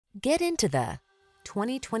Get into the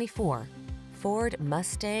 2024 Ford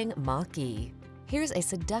Mustang Mach-E. Here's a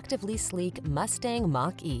seductively sleek Mustang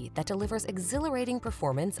Mach-E that delivers exhilarating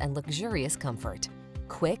performance and luxurious comfort.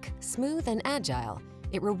 Quick, smooth, and agile,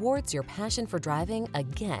 it rewards your passion for driving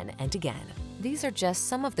again and again. These are just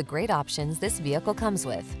some of the great options this vehicle comes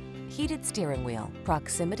with: heated steering wheel,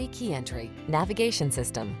 proximity key entry, navigation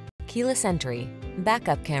system, keyless entry,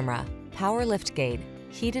 backup camera, power liftgate,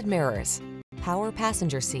 heated mirrors, power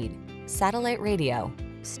passenger seat, satellite radio,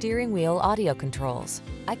 steering wheel audio controls.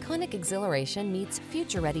 Iconic exhilaration meets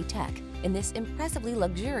future-ready tech in this impressively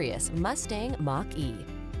luxurious Mustang Mach-E.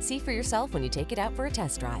 See for yourself when you take it out for a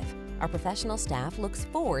test drive. Our professional staff looks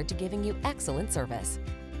forward to giving you excellent service.